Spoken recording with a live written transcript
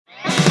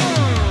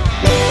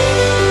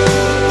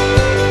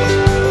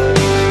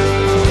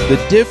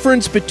The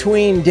difference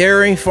between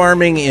dairy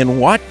farming in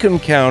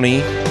Whatcom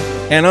County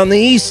and on the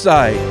east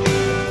side,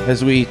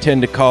 as we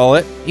tend to call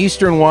it,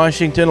 Eastern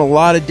Washington, a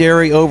lot of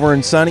dairy over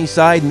in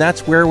Sunnyside, and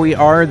that's where we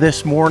are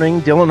this morning.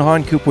 Dylan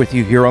Honcoop with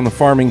you here on The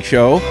Farming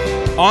Show.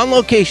 On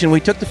location, we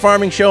took the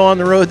Farming Show on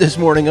the road this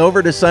morning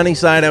over to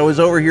Sunnyside. I was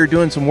over here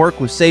doing some work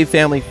with Save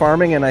Family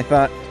Farming, and I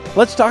thought,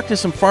 let's talk to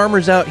some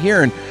farmers out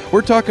here. And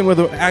we're talking with,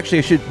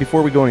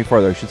 before we go any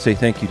farther, I should say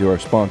thank you to our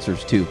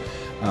sponsors too.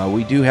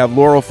 We do have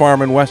Laurel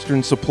Farm and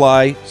Western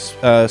Supply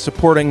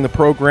supporting the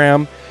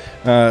program.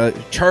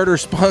 Charter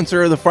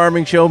sponsor of the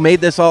Farming Show made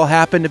this all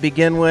happen to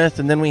begin with,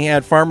 and then we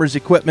had Farmers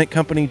Equipment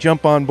Company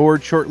jump on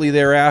board shortly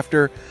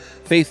thereafter.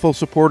 Faithful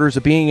supporters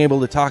of being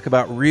able to talk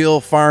about real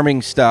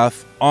farming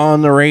stuff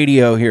on the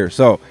radio here.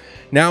 So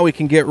now we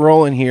can get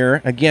rolling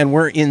here. Again,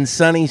 we're in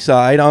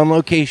Sunnyside on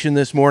location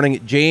this morning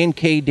at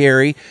J&K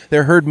Dairy.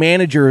 Their herd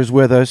manager is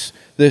with us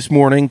this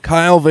morning,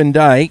 Kyle Van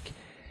Dyke,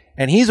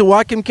 and he's a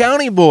Whatcom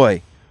County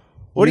boy.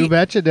 You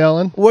betcha,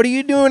 Dylan. What are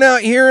you doing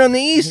out here on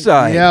the east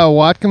side? Yeah,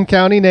 Whatcom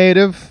County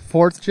native,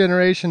 fourth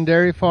generation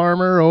dairy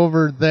farmer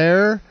over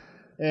there,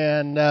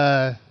 and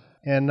I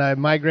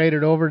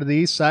migrated over to the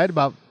east side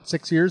about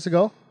 6 years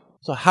ago.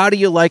 So how do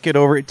you like it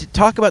over?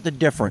 Talk about the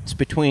difference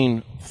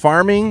between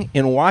farming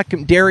in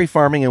dairy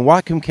farming in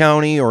Whatcom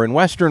County or in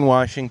Western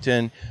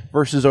Washington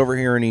versus over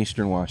here in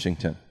Eastern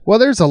Washington. Well,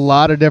 there's a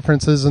lot of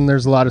differences and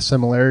there's a lot of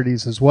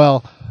similarities as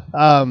well.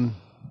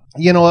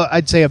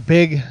 I'd say a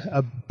big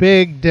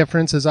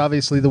difference is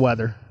obviously the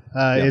weather.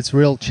 It's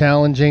real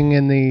challenging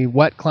in the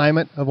wet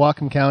climate of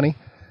Whatcom County,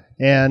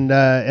 and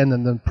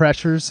then the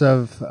pressures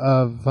of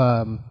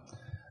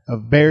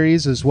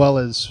berries as well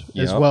as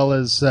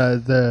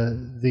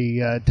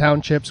the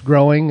townships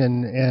growing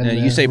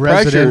and you say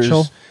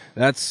residential. Pressures,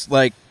 that's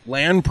like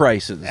land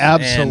prices,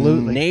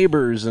 absolutely, and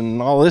neighbors and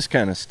all this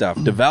kind of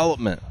stuff,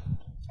 development.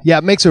 Yeah,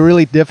 it makes it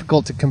really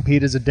difficult to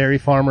compete as a dairy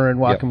farmer in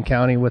Whatcom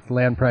County with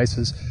land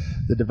prices.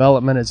 The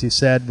development, as you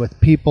said, with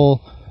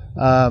people,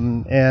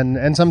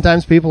 and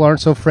sometimes people aren't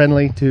so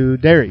friendly to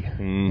dairy,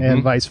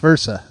 and vice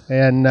versa.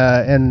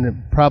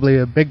 And probably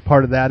a big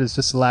part of that is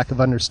just a lack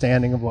of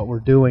understanding of what we're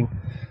doing.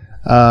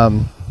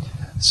 There's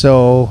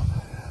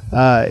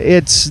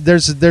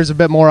a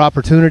bit more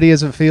opportunity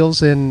as it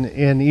feels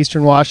in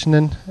Eastern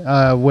Washington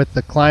with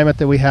the climate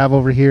that we have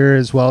over here,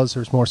 as well as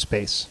there's more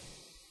space.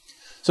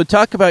 So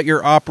talk about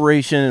your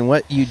operation and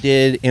what you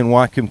did in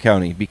Whatcom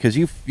County, because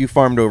you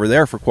farmed over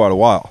there for quite a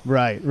while.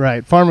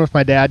 Right. Farmed with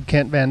my dad,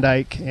 Kent Van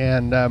Dyke,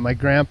 and my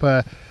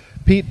grandpa,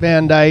 Pete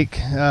Van Dyke.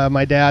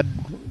 My dad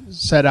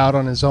set out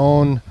on his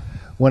own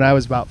when I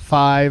was about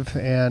 5,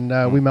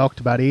 and we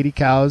milked about 80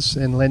 cows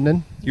in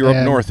Linden. You're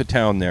up north of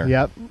town there.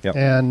 Yep.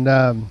 And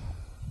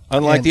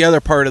unlike the other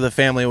part of the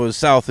family, it was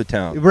south of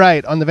town.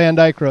 Right, on the Van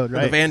Dyke Road,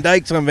 right? The Van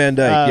Dykes on Van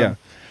Dyke, yeah.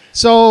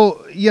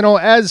 So,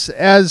 as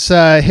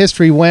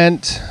history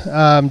went,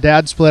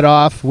 Dad split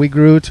off. We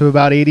grew to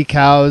about 80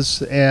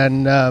 cows,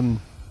 and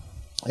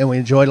we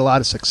enjoyed a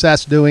lot of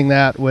success doing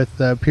that with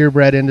the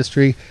purebred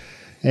industry.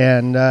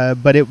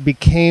 But it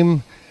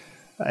became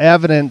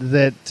evident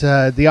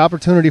that the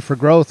opportunity for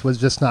growth was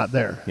just not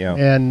there. Yeah.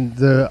 And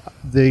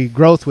the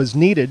growth was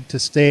needed to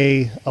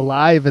stay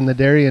alive in the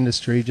dairy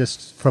industry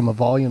just from a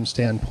volume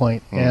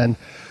standpoint. And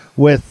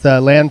with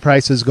land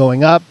prices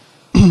going up,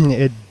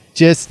 it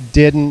just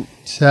didn't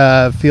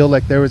feel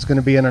like there was going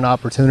to be an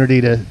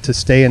opportunity to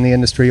stay in the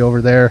industry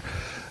over there,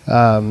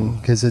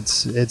 because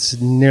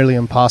it's nearly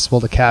impossible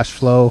to cash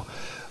flow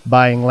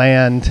buying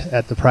land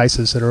at the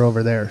prices that are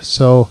over there.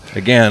 So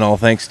again, all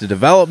thanks to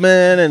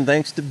development and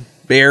thanks to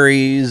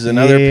berries and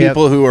other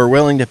people who are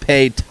willing to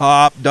pay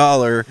top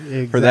dollar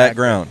for that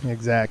ground.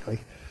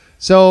 Exactly.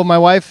 So my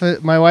wife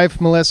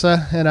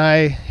Melissa and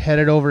I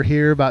headed over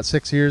here about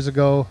 6 years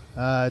ago.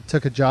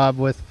 Took a job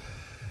with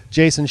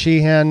Jason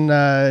Sheehan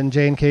and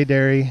J&K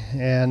Dairy,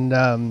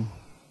 and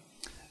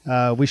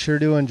we sure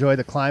do enjoy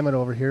the climate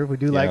over here. We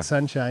do like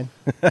sunshine.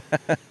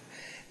 In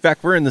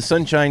fact, we're in the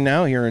sunshine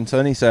now here in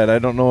Sunnyside. I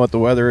don't know what the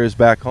weather is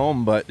back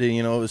home, but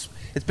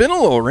it's been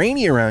a little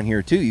rainy around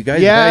here too. You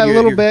guys, a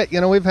little bit.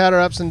 We've had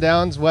our ups and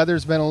downs.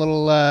 Weather's been a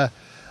little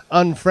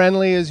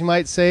unfriendly, as you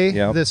might say,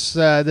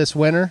 this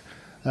winter,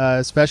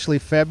 especially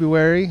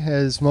February,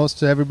 as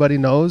most everybody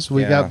knows.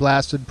 We got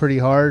blasted pretty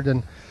hard,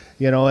 and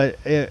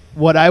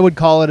what I would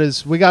call it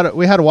is we had a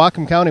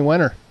Whatcom County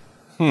winter,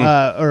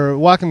 or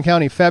Whatcom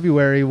County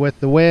February with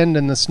the wind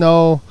and the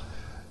snow,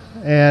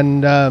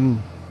 and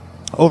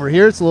over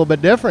here it's a little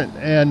bit different,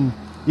 and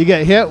you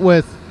get hit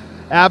with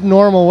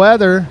abnormal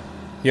weather.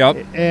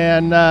 Yep.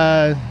 And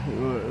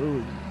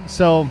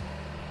so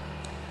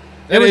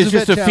it is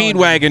just a feed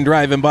wagon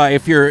driving by.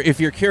 If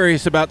you're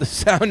curious about the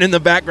sound in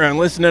the background,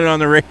 listening on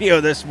the radio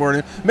this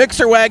morning,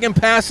 mixer wagon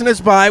passing us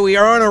by. We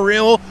are on a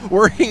real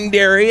working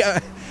dairy.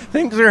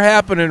 Things are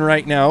happening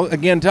right now.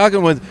 Again,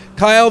 talking with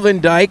Kyle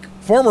Van Dyke,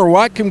 former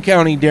Whatcom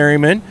County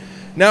dairyman,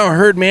 now a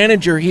herd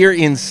manager here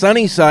in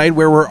Sunnyside,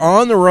 where we're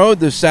on the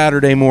road this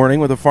Saturday morning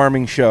with a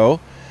farming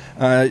show.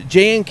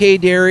 J&K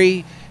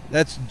Dairy,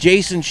 That's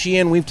Jason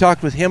Sheehan. We've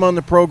talked with him on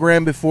the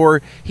program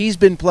before. He's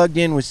been plugged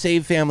in with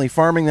Save Family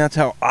Farming. That's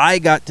how I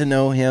got to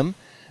know him.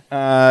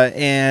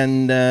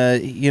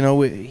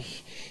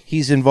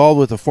 He's involved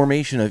with the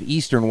formation of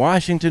Eastern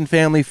Washington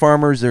Family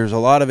Farmers. There's a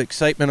lot of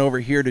excitement over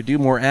here to do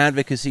more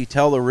advocacy,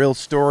 tell the real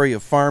story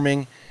of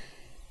farming.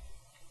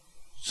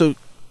 So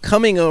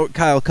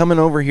Kyle, coming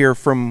over here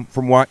from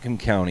Whatcom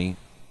County,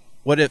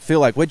 what did it feel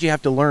like? What did you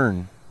have to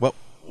learn?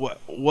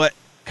 What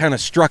kind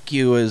of struck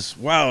you as,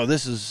 wow,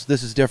 this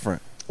is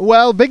different?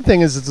 Well, big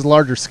thing is it's a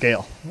larger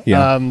scale.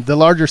 Yeah. The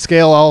larger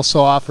scale also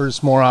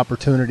offers more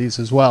opportunities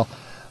as well.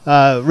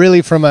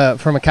 Really, from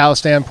a cow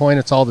standpoint,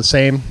 it's all the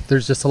same.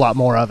 There's just a lot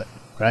more of it,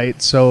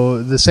 right?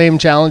 So the same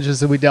challenges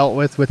that we dealt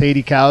with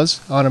 80 cows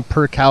on a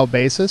per cow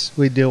basis,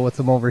 we deal with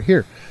them over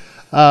here.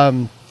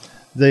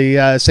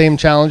 The same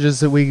challenges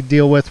that we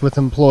deal with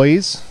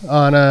employees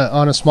on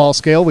a small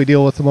scale, we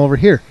deal with them over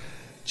here.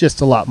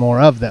 Just a lot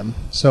more of them.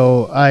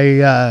 So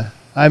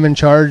I'm in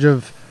charge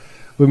of,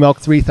 we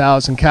milk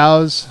 3,000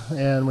 cows,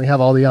 and we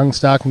have all the young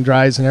stock and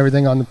dries and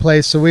everything on the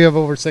place. So we have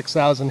over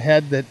 6,000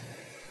 head that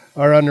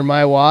are under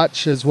my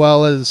watch, as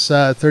well as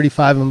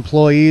 35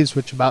 employees,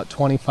 which about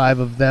 25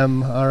 of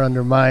them are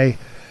under my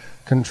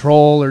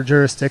control or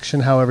jurisdiction,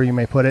 however you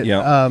may put it.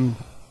 Yeah.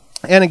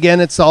 And again,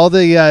 it's all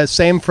the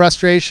same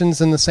frustrations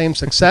and the same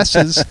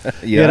successes.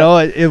 Yeah. You know,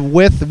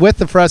 with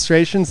the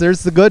frustrations,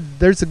 there's the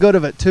good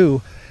of it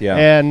too. Yeah.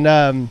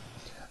 And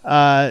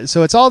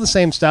so it's all the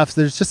same stuff.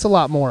 There's just a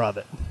lot more of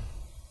it.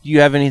 Do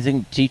you have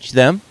anything to teach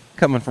them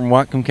coming from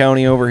Whatcom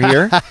County over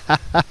here?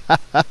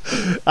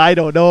 I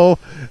don't know.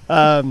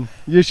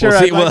 You sure?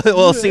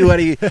 We'll see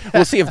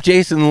we'll see if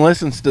Jason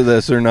listens to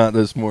this or not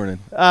this morning.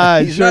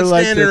 He's sure not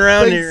standing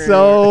around here.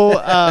 So,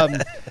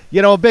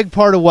 a big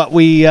part of what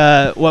we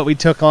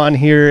took on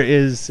here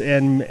is,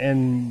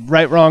 and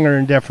right, wrong, or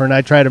indifferent,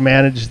 I try to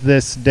manage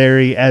this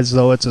dairy as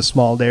though it's a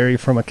small dairy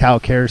from a cow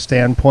care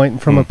standpoint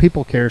and from a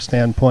people care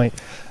standpoint.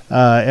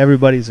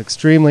 Everybody's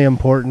extremely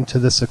important to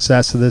the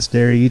success of this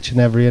dairy, each and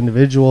every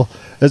individual,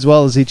 as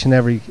well as each and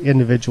every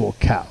individual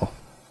cow.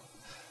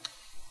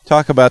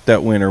 Talk about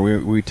that winter.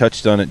 We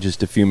touched on it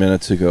just a few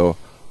minutes ago.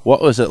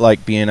 What was it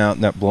like being out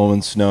in that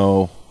blowing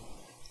snow,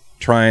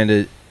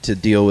 trying to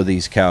deal with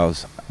these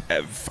cows?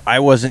 I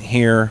wasn't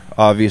here,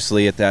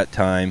 obviously, at that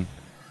time.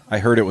 I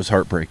heard it was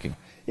heartbreaking.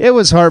 It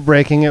was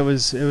heartbreaking. It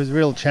was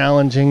real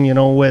challenging,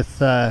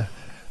 with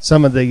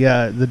some of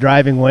the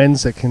driving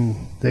winds that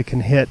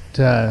can hit,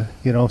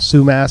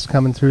 Sumas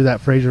coming through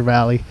that Fraser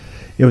Valley.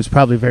 It was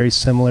probably very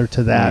similar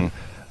to that.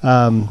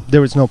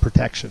 There was no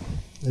protection.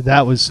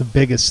 That was the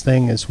biggest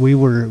thing, is we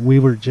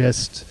were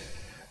just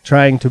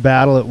trying to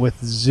battle it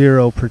with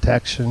zero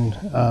protection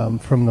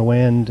from the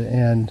wind,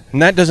 and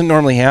that doesn't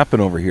normally happen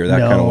over here. That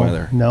kind of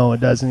weather. No, it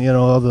doesn't. The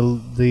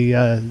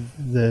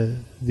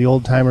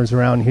old timers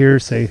around here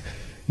say,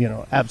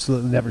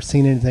 absolutely never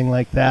seen anything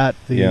like that.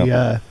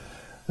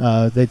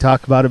 They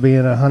talk about it being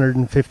a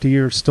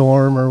 150-year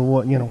storm or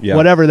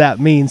whatever that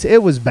means.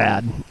 It was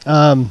bad.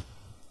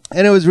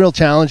 And it was real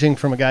challenging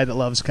from a guy that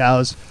loves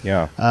cows.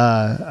 Yeah.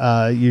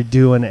 You're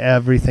doing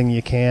everything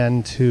you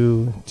can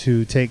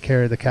to take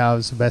care of the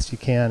cows the best you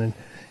can,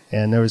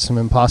 and there was some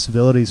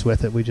impossibilities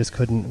with it. We just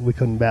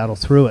couldn't battle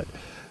through it.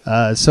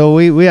 So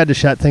we had to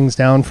shut things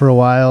down for a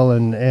while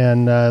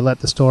and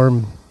let the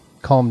storm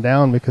calm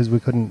down, because we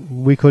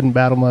couldn't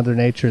battle Mother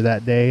Nature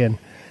that day,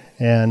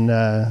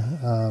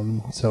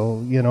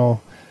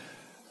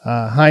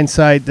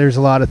 hindsight, there's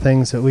a lot of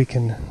things that we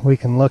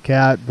can look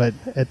at, but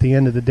at the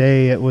end of the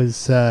day, it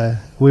was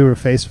we were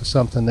faced with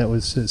something that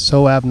was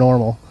so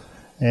abnormal,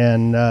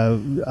 and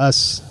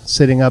us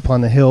sitting up on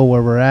the hill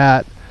where we're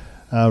at,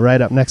 right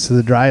up next to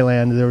the dry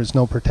land, there was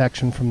no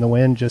protection from the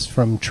wind, just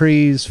from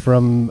trees,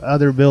 from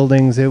other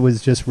buildings. It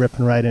was just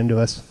ripping right into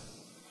us.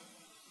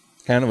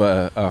 Kind of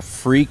a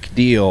freak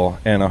deal,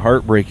 and a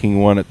heartbreaking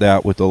one at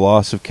that, with the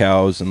loss of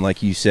cows. And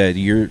like you said,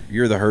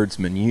 you're the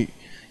herdsman.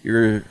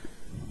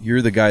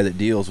 You're the guy that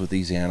deals with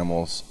these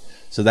animals,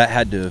 so that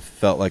had to have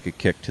felt like a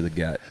kick to the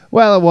gut.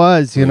 Well, it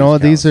was.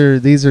 These are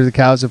the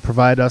cows that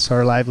provide us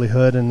our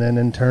livelihood, and then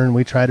in turn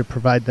we try to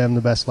provide them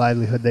the best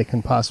livelihood they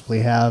can possibly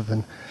have.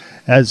 And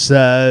as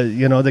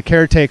the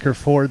caretaker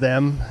for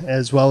them,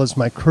 as well as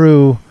my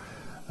crew,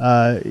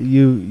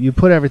 you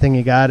put everything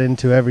you got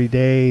into every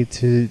day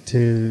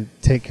to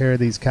take care of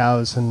these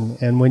cows,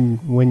 and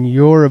when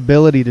your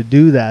ability to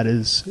do that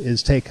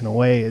is taken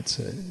away, it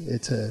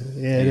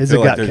is a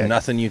gut kick. There's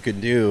nothing you could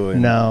do.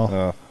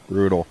 No.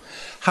 Brutal.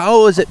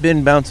 How has it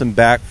been bouncing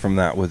back from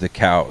that with the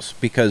cows?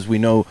 Because we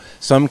know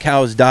some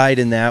cows died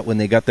in that when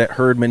they got that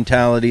herd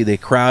mentality. They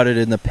crowded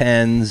in the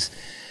pens,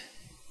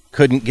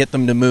 couldn't get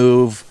them to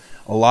move.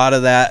 A lot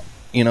of that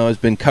has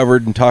been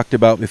covered and talked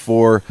about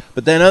before.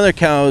 But then other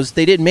cows,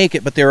 they didn't make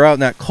it, but they were out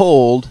in that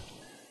cold.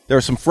 There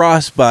was some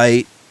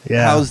frostbite.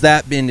 Yeah. How's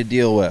that been to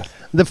deal with?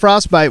 The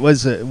frostbite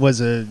was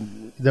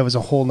a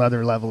whole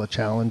nother level of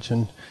challenge,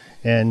 and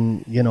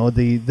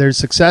there's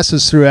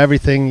successes through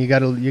everything. You got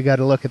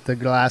to look at the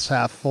glass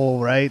half full,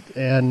 right?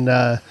 And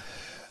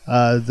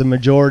The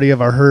majority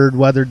of our herd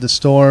weathered the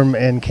storm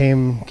and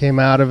came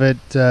out of it.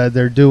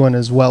 They're doing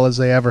as well as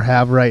they ever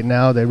have right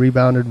now. They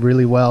rebounded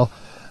really well.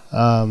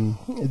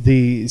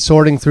 The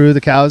sorting through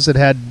the cows that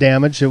had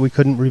damage that we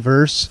couldn't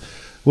reverse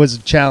was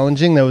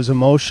challenging. That was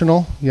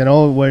emotional,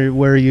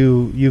 where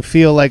you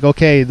feel like,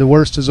 okay, the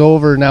worst is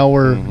over. Now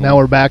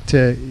we're back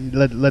to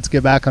let's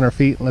get back on our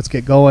feet and let's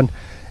get going.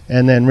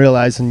 And then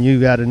realizing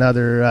you got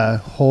another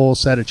whole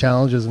set of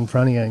challenges in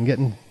front of you,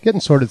 and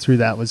getting sorted through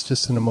that was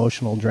just an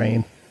emotional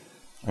drain.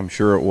 I'm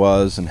sure it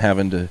was, and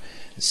having to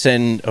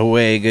send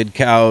away good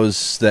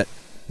cows that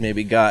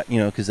maybe got,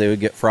 because they would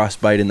get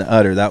frostbite in the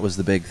udder. That was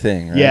the big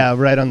thing, right? Yeah,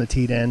 right on the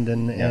teat end,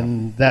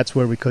 and that's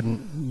where we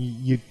couldn't.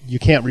 You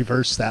can't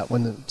reverse that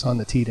when it's on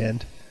the teat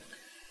end.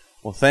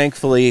 Well,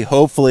 thankfully,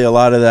 hopefully, a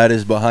lot of that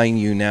is behind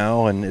you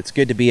now, and it's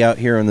good to be out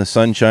here in the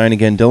sunshine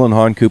again. Dylan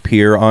Honcoop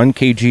here on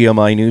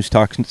KGMI News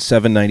Talk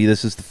 790.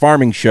 This is the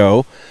Farming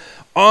Show.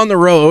 On the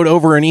road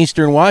over in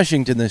Eastern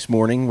Washington this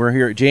morning. We're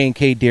here at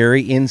J&K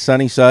Dairy in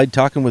Sunnyside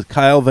talking with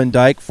Kyle Van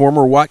Dyke,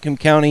 former Whatcom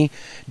County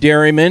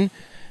dairyman,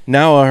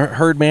 now a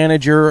herd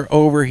manager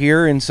over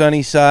here in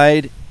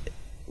Sunnyside.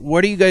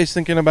 What are you guys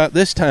thinking about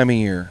this time of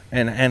year?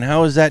 And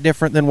how is that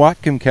different than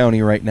Whatcom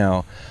County right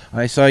now?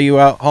 I saw you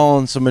out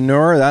hauling some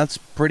manure. That's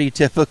pretty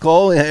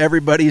typical.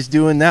 Everybody's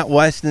doing that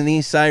west and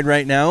east side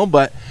right now.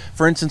 But,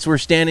 for instance, we're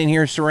standing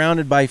here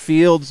surrounded by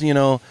fields,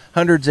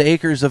 hundreds of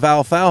acres of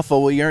alfalfa.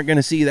 Well, you aren't going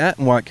to see that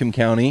in Whatcom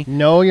County.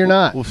 No, you're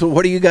not. So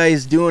what are you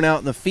guys doing out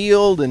in the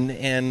field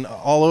and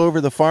all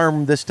over the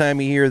farm this time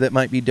of year that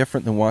might be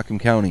different than Whatcom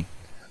County?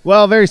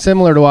 Well, very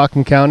similar to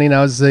Whatcom County.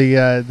 Now is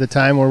the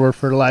time where we're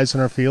fertilizing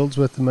our fields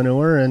with the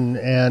manure, and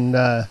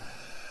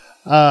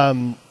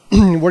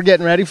we're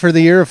getting ready for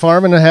the year of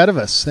farming ahead of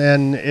us.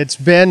 And it's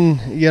been,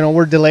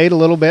 we're delayed a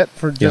little bit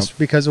for just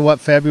because of what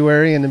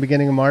February and the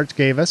beginning of March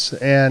gave us.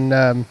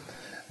 And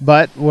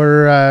but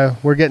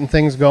we're getting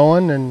things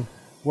going and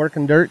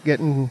working dirt,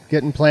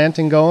 getting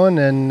planting going,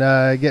 and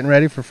getting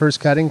ready for first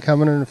cutting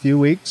coming in a few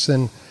weeks.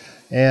 And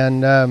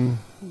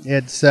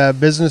it's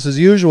business as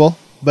usual.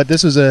 But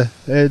this is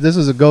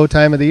a go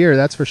time of the year,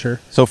 that's for sure.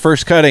 So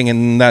first cutting,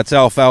 and that's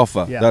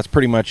alfalfa. Yeah. That's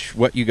pretty much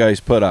what you guys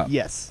put up.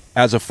 Yes.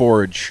 As a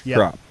forage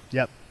crop.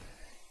 Yep.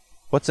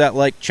 What's that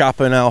like,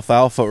 chopping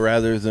alfalfa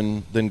rather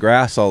than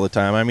grass all the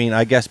time? I mean,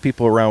 I guess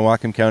people around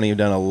Whatcom County have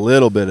done a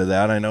little bit of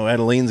that. I know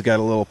Adeline's got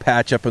a little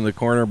patch up in the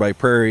corner by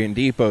Prairie and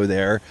Depot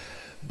there.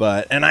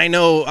 And I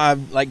know,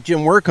 like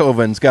Jim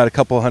Workhoven's got a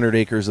couple 100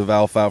 acres of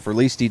alfalfa, or at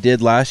least he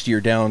did last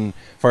year down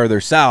farther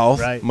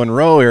south, right.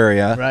 Monroe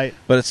area. Right.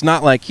 But it's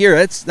not like here.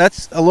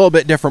 That's a little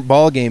bit different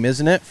ball game,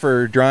 isn't it,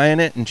 for drying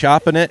it and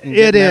chopping it? And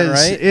it is.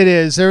 Right? It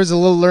is. There was a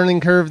little learning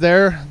curve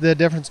there. The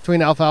difference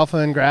between alfalfa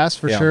and grass,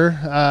 for sure.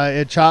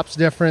 It chops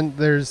different.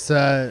 There's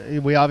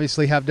we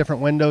obviously have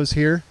different windows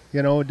here.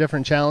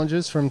 Different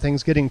challenges from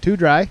things getting too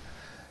dry,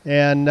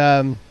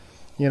 and.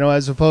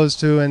 As opposed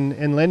to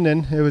in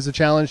Linden, it was a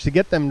challenge to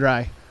get them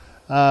dry.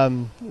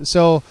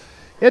 So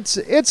it's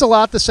a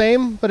lot the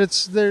same,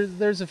 but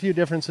there's a few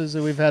differences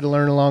that we've had to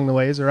learn along the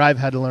ways, or I've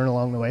had to learn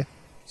along the way.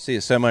 See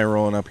a semi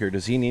rolling up here.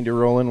 Does he need to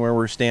roll in where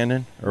we're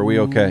standing? Or are we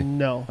okay?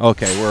 No.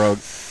 Okay,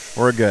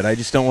 we're good. I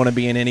just don't want to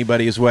be in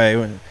anybody's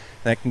way.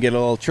 That can get a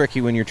little tricky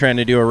when you're trying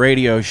to do a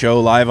radio show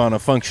live on a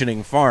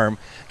functioning farm.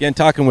 Again,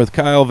 talking with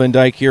Kyle Van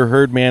Dyke here,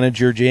 herd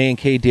manager,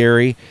 J&K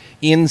Dairy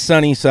in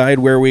Sunnyside,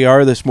 where we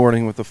are this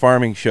morning with the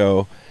Farming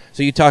Show.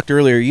 So you talked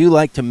earlier, you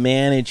like to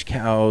manage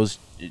cows,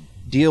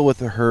 deal with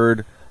the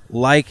herd,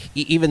 like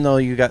even though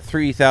you got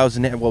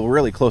 3,000 head, well,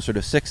 really closer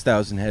to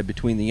 6,000 head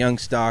between the young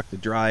stock, the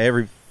dry,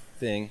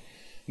 everything,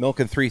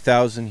 milking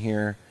 3,000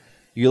 here.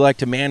 You like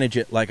to manage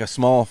it like a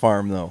small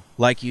farm, though,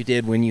 like you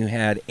did when you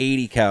had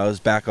 80 cows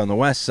back on the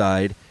west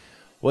side.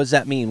 What does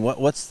that mean?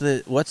 What's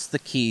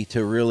the key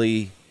to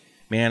really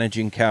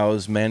managing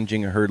cows,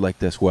 managing a herd like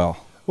this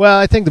well? Well,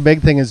 I think the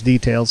big thing is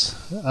details.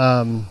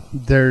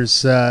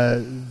 There's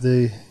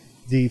the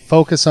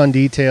focus on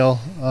detail,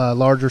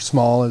 large or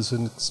small, is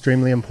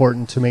extremely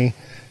important to me.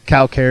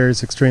 Cow care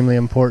is extremely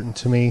important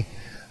to me.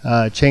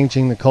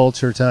 Changing the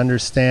culture to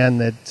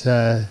understand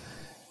that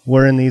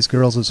we're in these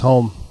girls'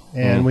 home.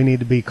 And we need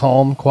to be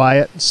calm,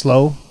 quiet,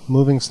 slow,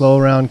 moving slow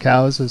around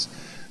cows.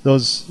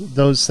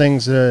 Those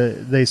things,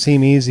 they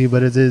seem easy,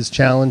 but it is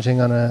challenging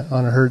on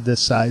a herd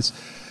this size.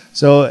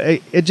 So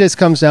it just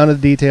comes down to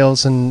the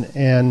details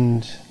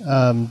and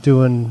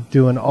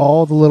doing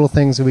all the little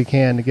things that we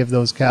can to give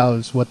those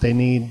cows what they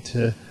need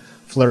to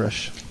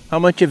flourish. How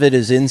much of it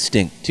is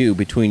instinct, too,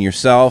 between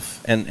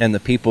yourself and the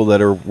people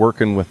that are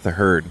working with the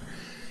herd?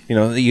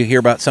 You hear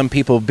about some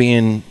people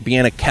being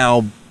a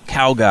cow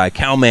guy,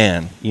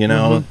 cowman,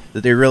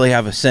 that they really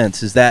have a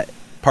sense. Is that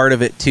part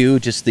of it too,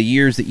 just the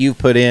years that you've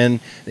put in,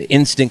 the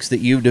instincts that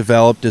you've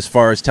developed as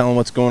far as telling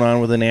what's going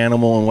on with an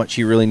animal and what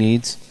she really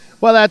needs?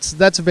 Well,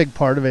 that's a big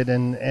part of it,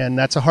 and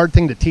that's a hard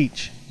thing to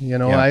teach.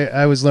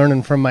 I was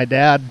learning from my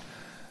dad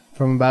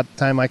from about the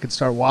time I could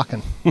start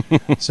walking.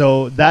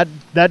 So that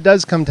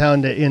does come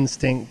down to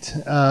instinct.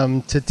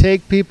 To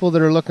take people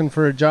that are looking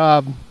for a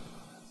job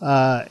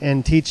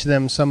and teach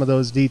them some of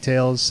those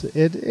details.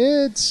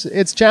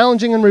 It's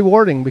challenging and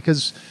rewarding,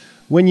 because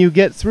when you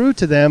get through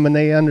to them and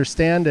they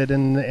understand it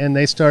and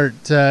they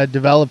start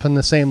developing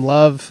the same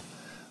love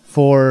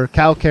for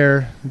cow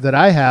care that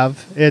I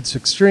have, it's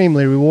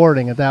extremely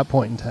rewarding at that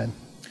point in time.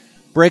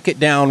 Break it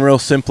down real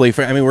simply.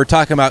 We're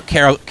talking about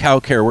cow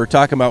care. We're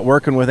talking about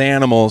working with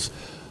animals.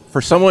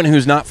 For someone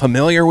who's not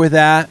familiar with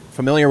that,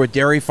 familiar with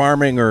dairy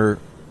farming or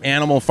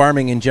animal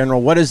farming in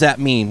general, what does that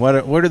mean? What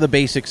are the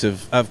basics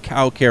of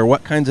cow care?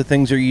 What kinds of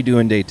things are you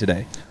doing day to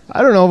day?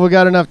 I don't know if we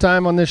got enough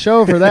time on this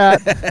show for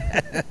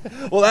that.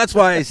 Well, that's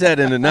why I said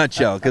in a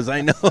nutshell, because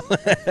I know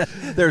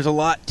there's a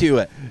lot to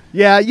it.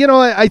 Yeah,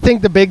 I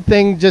think the big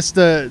thing, just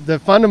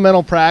the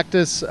fundamental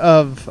practice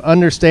of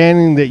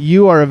understanding that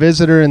you are a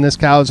visitor in this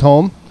cow's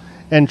home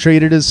and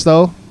treat it as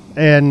so,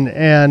 and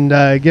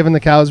giving the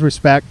cows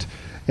respect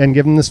and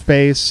give them the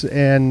space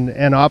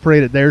and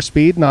operate at their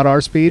speed, not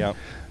our speed.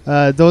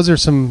 Yep. Those are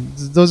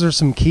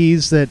some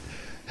keys that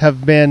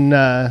have been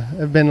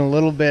a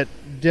little bit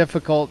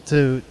difficult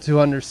to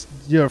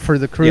understand, for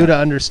the crew to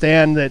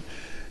understand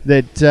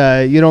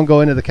that you don't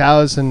go into the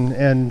cows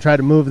and try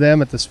to move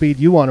them at the speed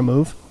you want to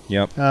move.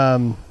 Yep.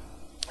 And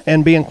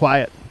being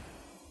quiet.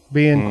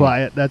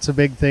 Quiet. That's a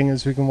big thing,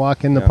 is we can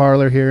walk in the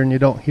parlor here and you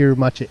don't hear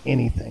much of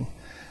anything.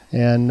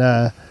 And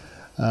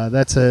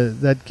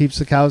that keeps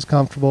the cows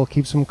comfortable,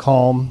 keeps them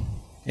calm.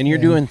 And you're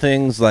doing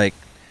things like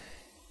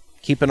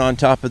keeping on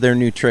top of their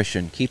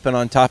nutrition, keeping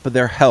on top of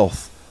their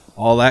health,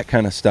 all that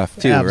kind of stuff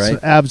too, right?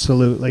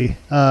 Absolutely.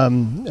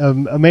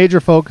 A major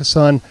focus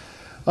on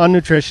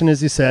nutrition,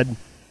 as you said.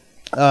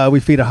 We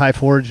feed a high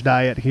forage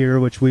diet here,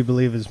 which we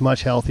believe is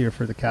much healthier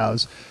for the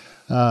cows.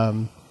 We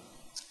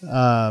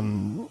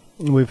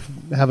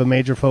have a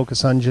major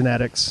focus on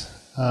genetics.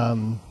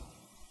 Heat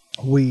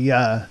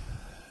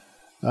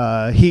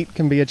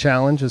can be a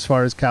challenge as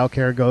far as cow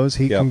care goes.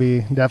 Heat can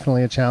be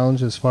definitely a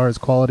challenge as far as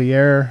quality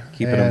air.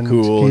 Keeping them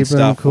cool and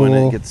stuff when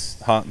it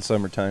gets hot in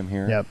summertime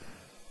here. Yep.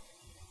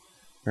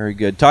 Very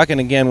good. Talking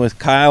again with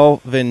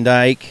Kyle Van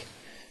Dyke,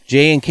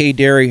 J&K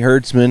Dairy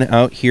herdsman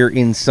out here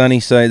in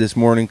Sunnyside this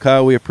morning.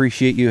 Kyle, we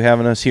appreciate you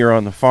having us here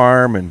on the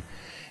farm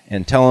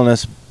and telling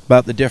us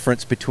about the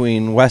difference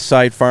between west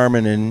side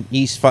farming and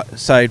east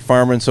side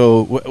farming.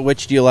 So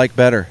which do you like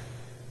better?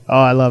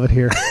 Oh, I love it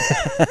here.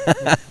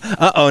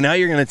 Uh-oh, now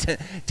you're going to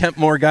tempt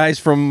more guys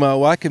from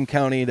Whatcom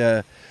County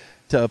to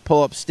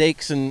pull up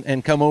stakes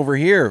and come over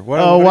here.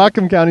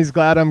 Whatcom County's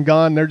glad I'm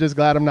gone. They're just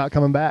glad I'm not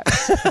coming back.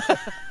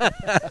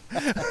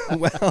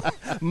 Well,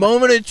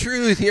 moment of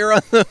truth here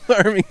on the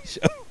Farming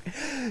Show.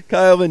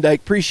 Kyle Van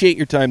Dyke, appreciate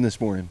your time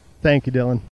this morning. Thank you, Dylan.